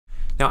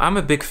Now, I'm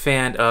a big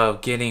fan of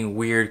getting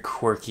weird,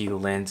 quirky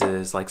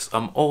lenses, like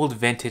some old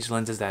vintage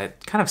lenses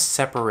that kind of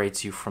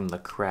separates you from the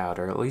crowd,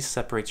 or at least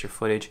separates your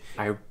footage.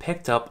 I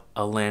picked up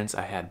a lens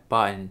I had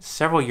bought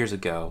several years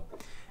ago,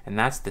 and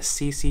that's the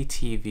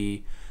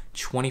CCTV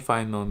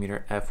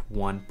 25mm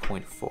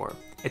f1.4.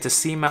 It's a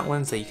C-mount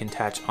lens that you can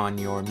attach on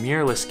your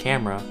mirrorless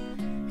camera,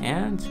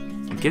 and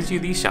it gives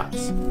you these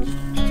shots.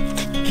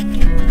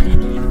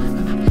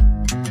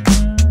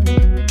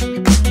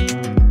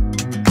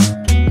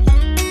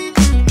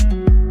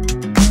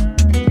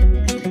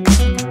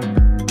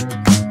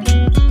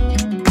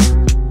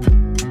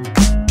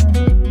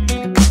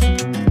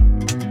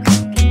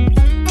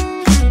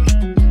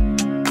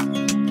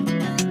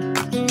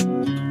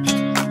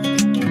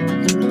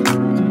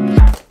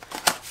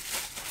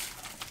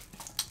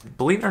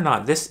 Believe it or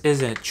not, this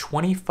is a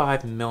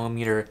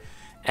 25mm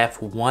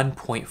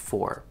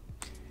f1.4.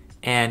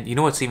 And you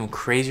know what's even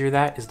crazier than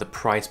that is the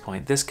price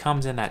point. This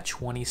comes in at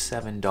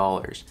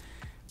 $27.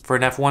 For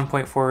an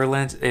f1.4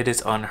 lens, it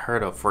is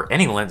unheard of. For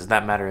any lens, in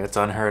that matter, it's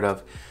unheard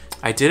of.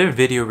 I did a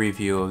video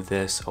review of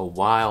this a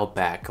while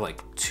back,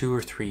 like 2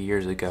 or 3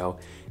 years ago,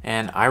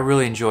 and I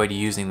really enjoyed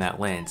using that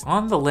lens.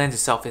 On the lens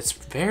itself, it's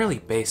fairly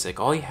basic.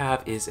 All you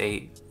have is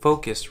a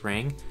focus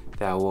ring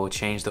that will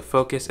change the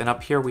focus, and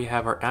up here we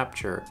have our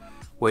aperture,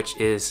 which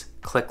is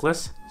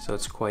clickless, so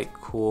it's quite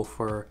cool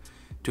for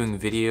doing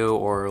video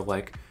or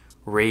like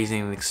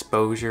raising the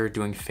exposure,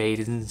 doing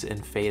fade-ins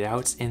and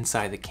fade-outs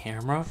inside the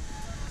camera.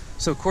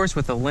 So of course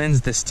with a lens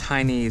this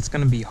tiny, it's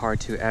gonna be hard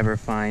to ever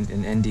find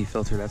an ND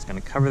filter that's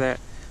gonna cover that.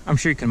 I'm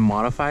sure you can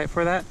modify it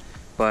for that,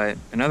 but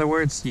in other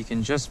words, you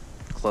can just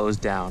close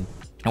down.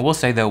 I will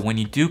say though, when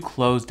you do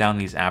close down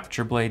these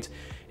aperture blades,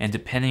 and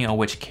depending on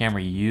which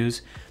camera you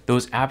use,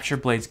 those aperture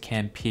blades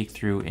can peek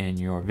through in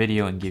your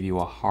video and give you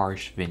a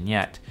harsh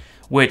vignette,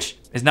 which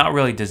is not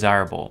really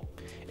desirable.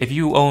 If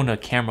you own a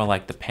camera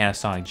like the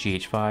Panasonic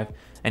GH5,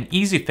 an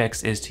easy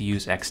fix is to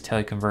use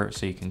X-Teleconvert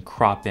so you can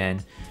crop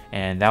in,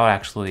 and that will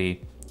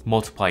actually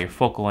multiply your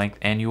focal length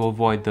and you will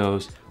avoid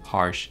those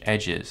harsh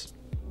edges.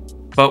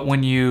 But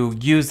when you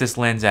use this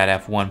lens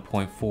at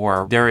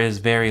f1.4, there is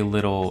very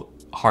little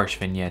harsh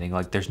vignetting,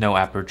 like there's no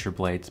aperture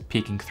blades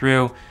peeking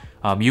through.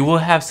 You will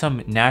have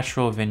some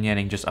natural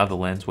vignetting just of the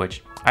lens,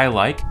 which I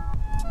like.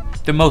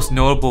 The most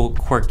notable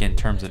quirk in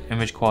terms of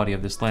image quality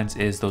of this lens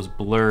is those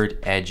blurred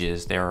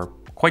edges. They are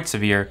quite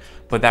severe,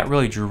 but that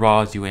really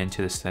draws you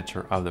into the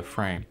center of the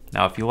frame.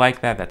 Now, if you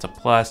like that, that's a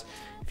plus.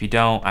 If you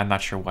don't, I'm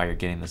not sure why you're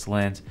getting this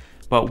lens.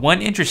 But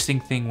one interesting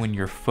thing when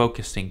you're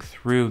focusing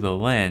through the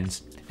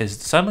lens is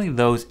suddenly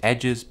those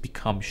edges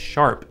become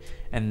sharp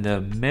and the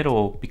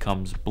middle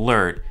becomes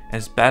blurred,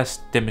 as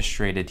best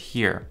demonstrated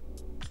here.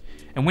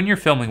 And when you're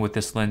filming with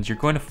this lens, you're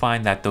going to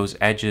find that those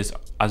edges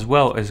as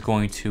well is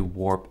going to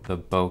warp the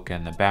bokeh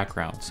in the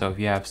background. So if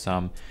you have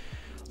some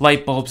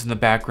light bulbs in the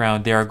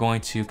background, they are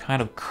going to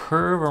kind of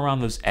curve around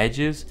those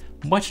edges,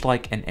 much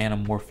like an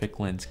anamorphic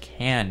lens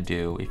can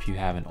do if you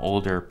have an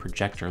older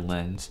projector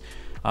lens.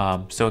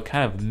 So it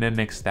kind of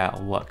mimics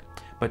that look.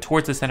 But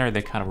towards the center,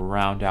 they kind of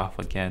round off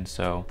again,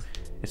 so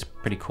it's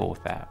pretty cool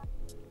with that.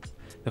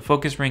 The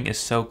focus ring is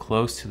so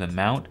close to the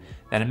mount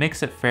that it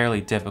makes it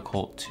fairly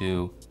difficult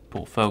to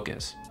pull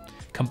focus.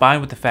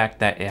 Combined with the fact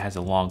that it has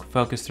a long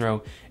focus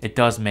throw, it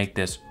does make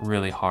this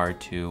really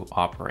hard to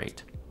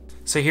operate.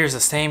 So here's the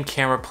same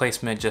camera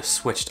placement just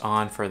switched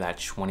on for that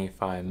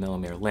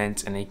 25mm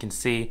lens, and you can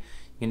see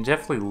you can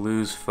definitely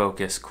lose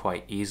focus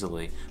quite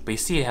easily. But you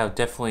see how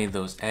definitely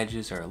those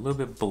edges are a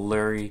little bit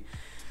blurry.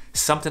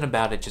 Something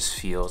about it just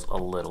feels a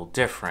little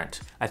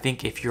different. I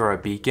think if you're a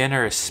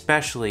beginner,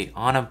 especially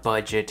on a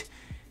budget,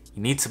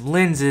 you need some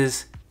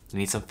lenses, you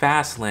need some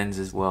fast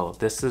lenses, well,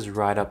 this is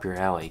right up your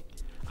alley.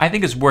 I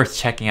think it's worth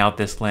checking out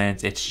this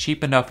lens. It's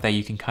cheap enough that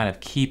you can kind of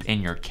keep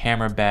in your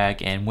camera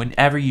bag, and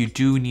whenever you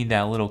do need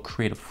that little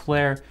creative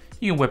flair,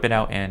 you can whip it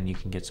out and you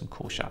can get some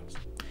cool shots.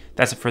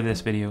 That's it for this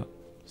video.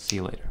 See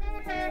you later.